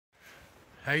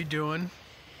How you doing?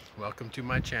 Welcome to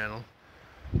my channel.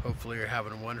 Hopefully you're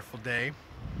having a wonderful day.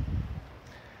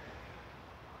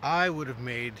 I would have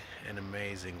made an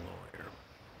amazing lawyer.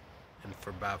 And for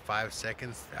about 5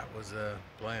 seconds, that was a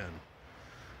plan.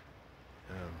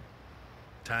 Um,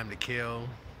 Time to Kill,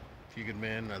 Few Good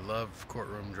Men. I love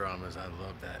courtroom dramas. I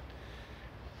love that.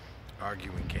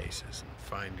 Arguing cases and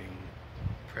finding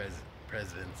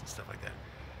presidents and stuff like that.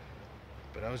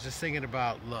 But I was just thinking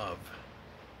about love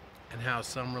and how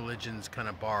some religions kind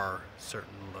of bar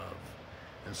certain love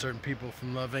and certain people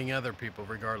from loving other people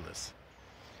regardless.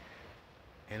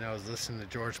 And I was listening to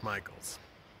George Michaels,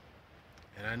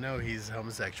 and I know he's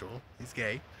homosexual, he's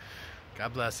gay,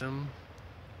 God bless him,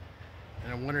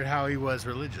 and I wondered how he was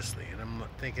religiously, and I'm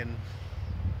thinking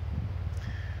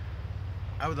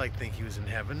I would like to think he was in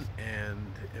heaven,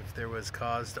 and if there was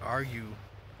cause to argue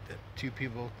that two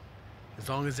people, as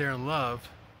long as they're in love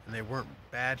and they weren't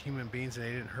bad human beings and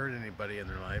they didn't hurt anybody in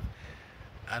their life,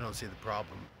 I don't see the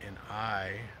problem. And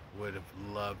I would have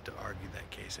loved to argue that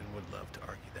case and would love to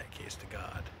argue that case to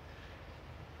God.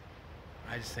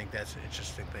 I just think that's an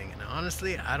interesting thing. And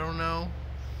honestly, I don't know.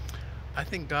 I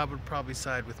think God would probably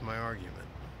side with my argument.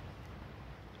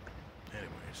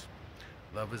 Anyways,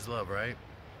 love is love, right?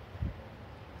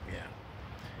 Yeah.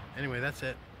 Anyway, that's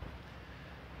it.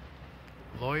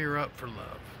 Lawyer up for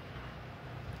love.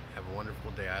 Have a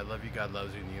wonderful day. I love you. God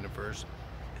loves you. And the universe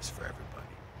is for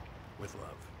everybody. With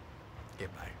love.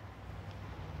 Goodbye.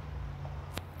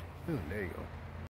 Ooh, there you go.